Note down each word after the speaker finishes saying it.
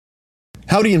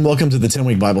Howdy and welcome to the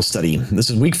 10-Week Bible Study. This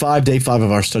is week 5, day 5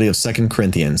 of our study of 2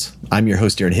 Corinthians. I'm your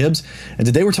host, Darren Hibbs, and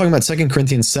today we're talking about 2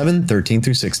 Corinthians 7, 13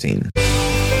 through 16.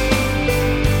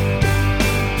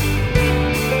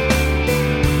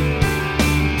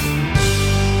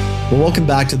 Well, welcome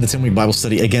back to the 10-Week Bible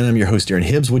Study. Again, I'm your host, Darren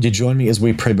Hibbs. Would you join me as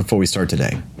we pray before we start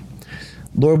today?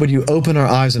 Lord, would you open our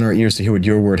eyes and our ears to hear what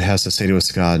your word has to say to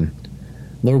us, God?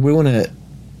 Lord, we want to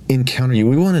encounter you.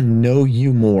 We want to know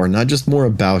you more, not just more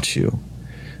about you,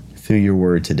 through your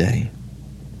word today.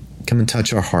 Come and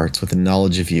touch our hearts with the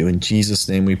knowledge of you. In Jesus'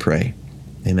 name we pray.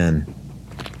 Amen.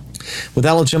 With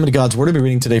that, let's jump into God's word. I'll be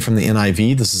reading today from the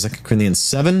NIV. This is 2 Corinthians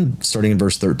 7, starting in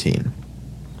verse 13.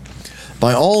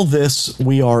 By all this,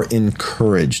 we are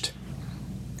encouraged.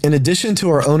 In addition to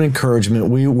our own encouragement,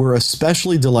 we were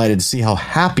especially delighted to see how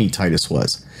happy Titus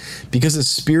was, because his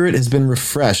spirit has been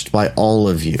refreshed by all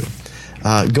of you.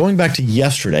 Going back to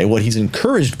yesterday, what he's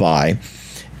encouraged by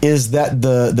is that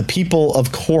the people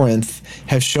of Corinth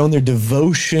have shown their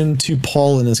devotion to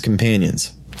Paul and his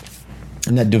companions.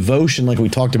 And that devotion, like we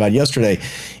talked about yesterday,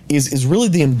 is really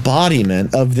the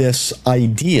embodiment of this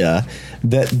idea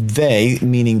that they,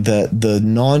 meaning the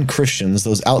non-Christians,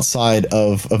 those outside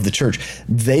of the church,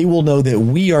 they will know that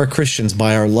we are Christians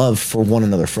by our love for one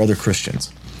another, for other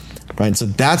Christians. Right? And so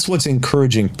that's what's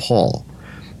encouraging Paul,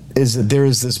 is that there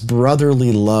is this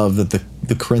brotherly love that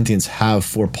the Corinthians have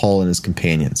for Paul and his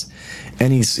companions.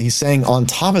 And he's saying on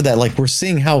top of that, like, we're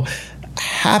seeing how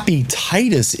happy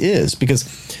Titus is, because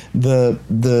the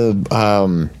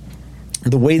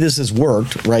way this has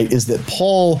worked, right, is that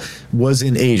Paul was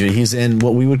in Asia. He's in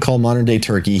what we would call modern day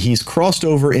Turkey. He's crossed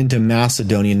over into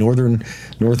Macedonia,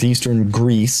 northeastern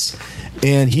Greece,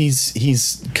 and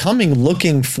he's coming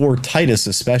looking for Titus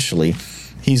especially.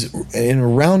 He's in a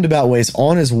roundabout ways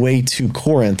on his way to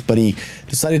Corinth, but he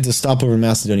decided to stop over in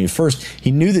Macedonia first.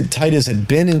 He knew that Titus had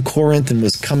been in Corinth and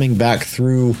was coming back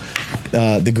through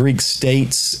the Greek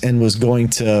states and was going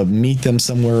to meet them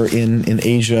somewhere in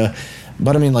Asia.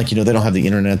 But I mean, like, they don't have the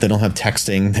internet, they don't have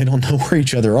texting, they don't know where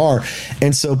each other are.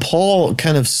 And so Paul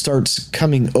kind of starts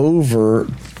coming over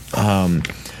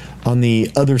on the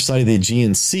other side of the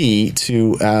Aegean Sea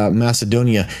to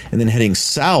Macedonia, and then heading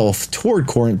south toward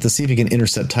Corinth to see if he can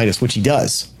intercept Titus, which he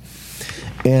does.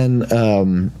 And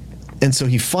so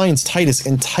he finds Titus,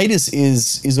 and Titus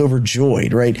is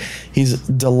overjoyed, right? He's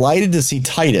delighted to see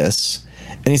Titus,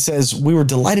 and he says, we were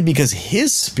delighted because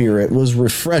his spirit was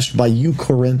refreshed by you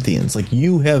Corinthians. Like,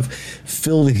 you have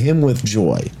filled him with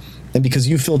joy. And because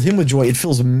you filled him with joy, it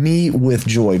fills me with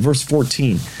joy. Verse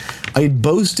 14, I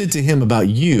boasted to him about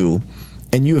you,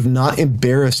 and you have not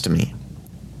embarrassed me.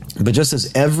 But just as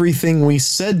everything we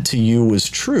said to you was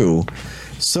true,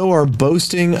 so our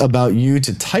boasting about you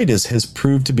to Titus has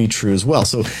proved to be true as well.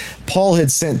 So Paul had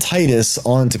sent Titus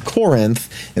on to Corinth,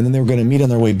 and then they were going to meet on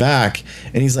their way back.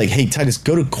 And he's like, hey, Titus,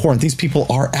 go to Corinth. These people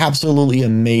are absolutely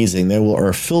amazing. They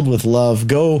are filled with love.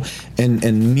 Go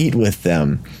and meet with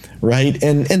them. Right.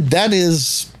 And that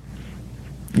is,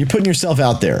 you're putting yourself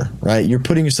out there, right? You're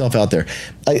putting yourself out there.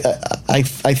 I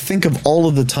think of all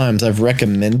of the times I've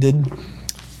recommended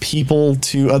people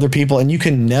to other people, and you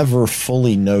can never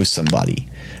fully know somebody,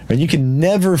 right? You can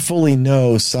never fully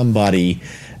know somebody,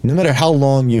 no matter how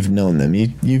long you've known them.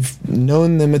 You've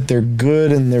known them at their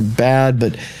good and their bad,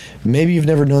 but maybe you've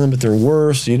never known them at their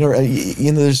worst.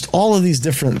 There's all of these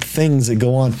different things that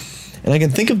go on. And I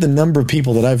can think of the number of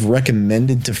people that I've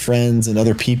recommended to friends and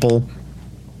other people,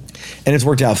 and it's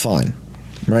worked out fine,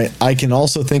 right? I can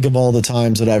also think of all the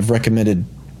times that I've recommended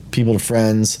people to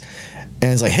friends,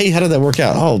 and it's like, hey, how did that work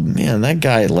out? Oh, man, that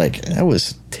guy, that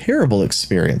was a terrible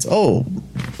experience. Oh,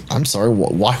 I'm sorry,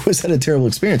 why was that a terrible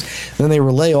experience? And then they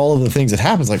relay all of the things that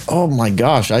happened. It's like, oh, my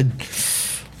gosh, I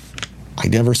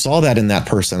never saw that in that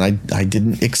person. I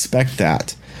didn't expect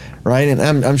that, right?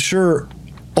 And I'm sure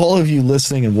all of you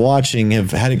listening and watching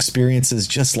have had experiences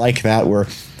just like that, where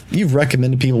you've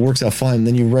recommended people, works out fine,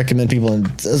 then you recommend people and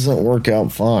it doesn't work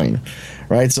out fine,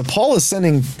 right? So Paul is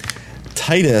sending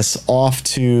Titus off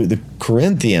to the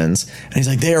Corinthians, and he's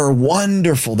like, they are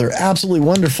wonderful. They're absolutely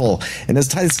wonderful. And as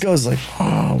Titus goes, like,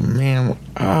 oh, man,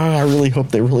 I really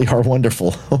hope they really are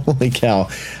wonderful. Holy cow.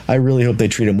 I really hope they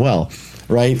treat him well,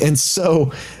 right? And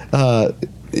so,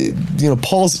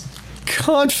 Paul's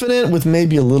confident with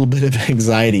maybe a little bit of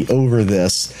anxiety over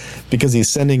this, because he's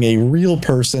sending a real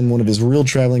person, one of his real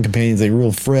traveling companions, a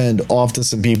real friend, off to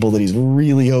some people that he's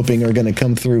really hoping are going to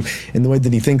come through in the way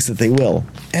that he thinks that they will.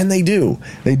 And they do,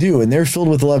 and they're filled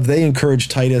with love. They encourage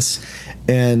Titus,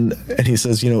 and he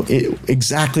says,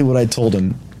 exactly what I told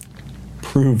him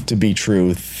proved to be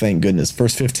true, thank goodness.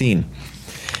 Verse 15,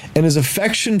 And his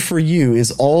affection for you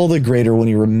is all the greater when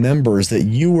he remembers that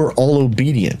you were all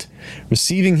obedient,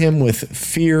 receiving him with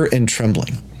fear and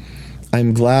trembling.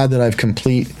 I'm glad that I have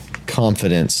complete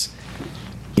confidence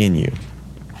in you.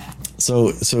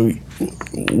 So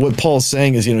what Paul's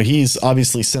saying is, he's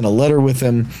obviously sent a letter with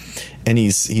him, and he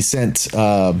sent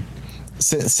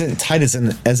Titus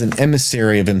as an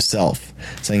emissary of himself,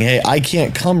 saying, hey, I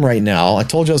can't come right now. I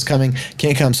told you I was coming,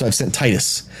 can't come, so I've sent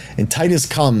Titus. And Titus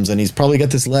comes, and he's probably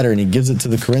got this letter, and he gives it to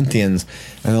the Corinthians,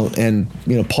 and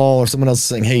Paul or someone else is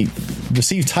saying, hey,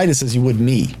 receive Titus as you would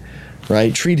me,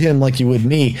 right? Treat him like you would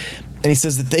me. And he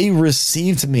says that they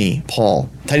received me, Paul.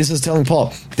 Titus is telling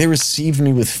Paul, they received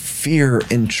me with fear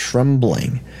and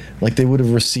trembling, like they would have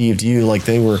received you, like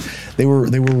they were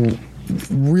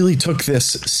really took this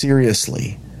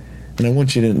seriously. And I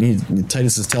want you to,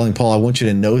 Titus is telling Paul, I want you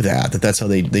to know that's how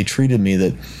they treated me,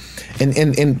 that,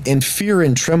 and fear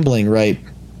and trembling, right?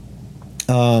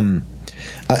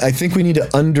 I think we need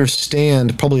to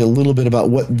understand probably a little bit about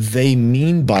what they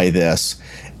mean by this.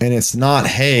 And it's not,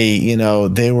 hey,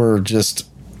 they were just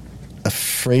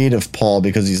afraid of Paul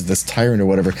because he's this tyrant or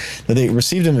whatever. That they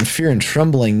received him in fear and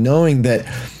trembling, knowing that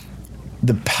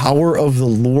the power of the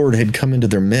Lord had come into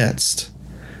their midst.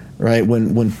 Right?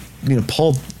 When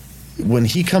Paul, when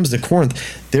he comes to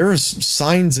Corinth, there's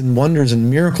signs and wonders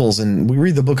and miracles. And we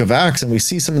read the book of Acts and we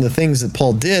see some of the things that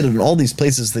Paul did in all these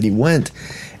places that he went.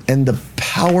 And the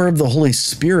power of the Holy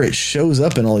Spirit shows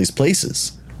up in all these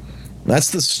places.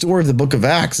 That's the story of the book of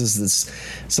Acts. Is this?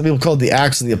 Some people call it the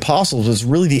Acts of the Apostles. It's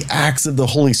really the acts of the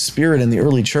Holy Spirit in the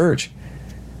early church.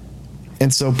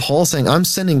 And so Paul's saying, I'm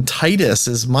sending Titus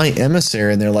as my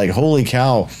emissary. And they're like, holy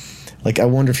cow. Like, I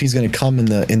wonder if he's going to come in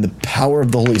the power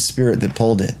of the Holy Spirit that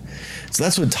Paul did. So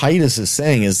that's what Titus is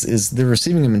saying, is they're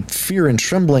receiving him in fear and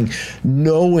trembling,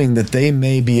 knowing that they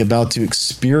may be about to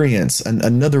experience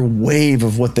another wave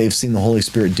of what they've seen the Holy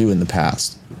Spirit do in the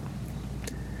past.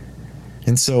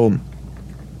 And so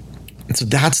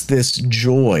that's this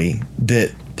joy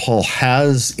that Paul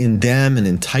has in them and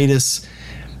in Titus.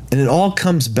 And it all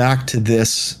comes back to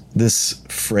this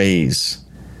phrase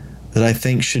that I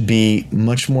think should be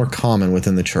much more common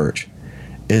within the church,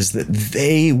 is that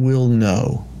they will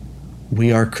know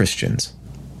we are Christians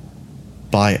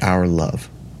by our love.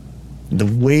 The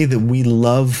way that we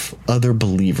love other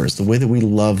believers, the way that we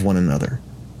love one another.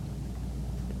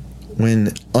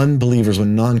 When unbelievers,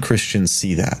 when non-Christians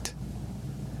see that,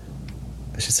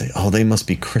 I should say, oh, they must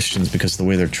be Christians because of the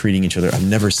way they're treating each other. I've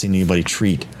never seen anybody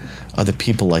treat other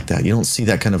people like that. You don't see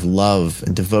that kind of love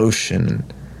and devotion,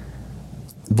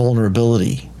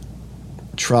 vulnerability,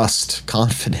 trust,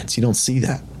 confidence. You don't see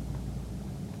that.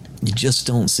 You just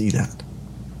don't see that.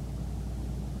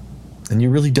 And you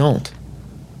really don't.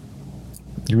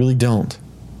 You really don't.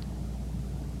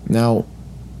 Now,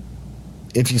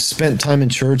 if you spent time in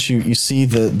church, you see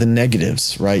the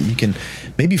negatives, right? You can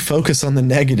maybe focus on the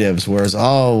negatives, whereas,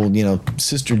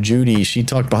 Sister Judy, she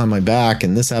talked behind my back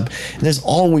and this happened. And there's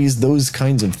always those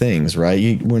kinds of things,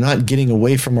 right? We're not getting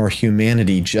away from our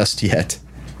humanity just yet.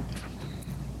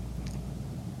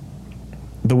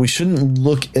 But we shouldn't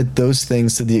look at those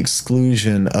things to the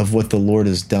exclusion of what the Lord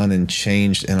has done and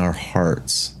changed in our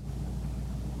hearts.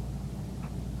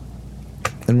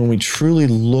 And when we truly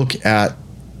look at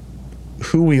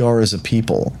who we are as a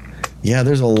people,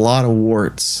 there's a lot of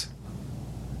warts.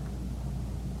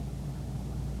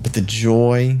 But the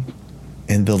joy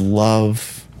and the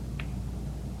love,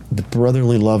 the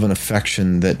brotherly love and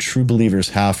affection that true believers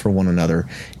have for one another,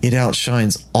 it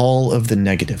outshines all of the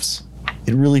negatives.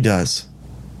 It really does.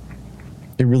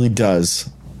 It really does.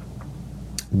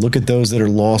 Look at those that are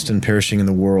lost and perishing in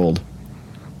the world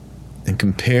and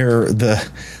compare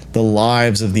the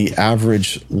lives of the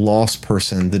average lost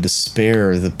person, the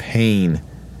despair, the pain,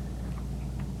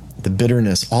 the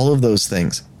bitterness, all of those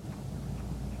things.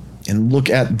 And look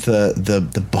at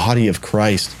the body of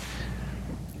Christ,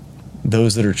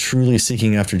 those that are truly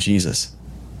seeking after Jesus.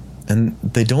 And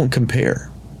they don't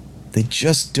compare. They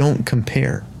just don't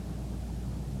compare.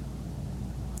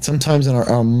 Sometimes in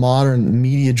our modern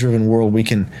media-driven world, we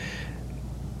can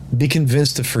be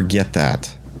convinced to forget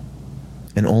that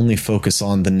and only focus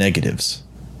on the negatives.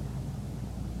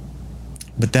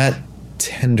 But that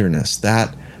tenderness,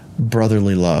 that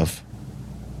brotherly love,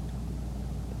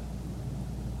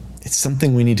 it's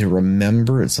something we need to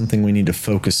remember. It's something we need to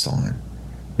focus on.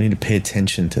 We need to pay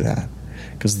attention to that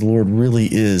because the Lord really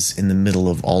is in the middle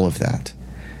of all of that.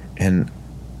 And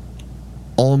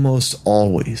almost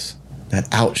always that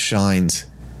outshines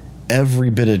every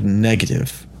bit of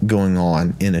negative going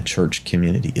on in a church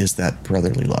community is that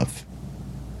brotherly love.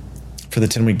 For the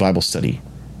 10-week Bible study,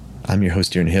 I'm your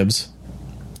host, Aaron Hibbs.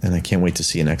 And I can't wait to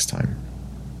see you next time.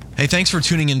 Hey, thanks for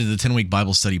tuning into the 10-Week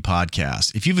Bible Study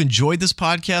Podcast. If you've enjoyed this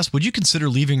podcast, would you consider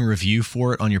leaving a review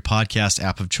for it on your podcast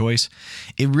app of choice?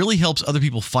 It really helps other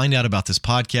people find out about this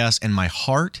podcast, and my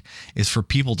heart is for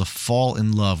people to fall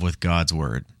in love with God's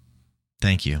Word.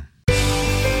 Thank you.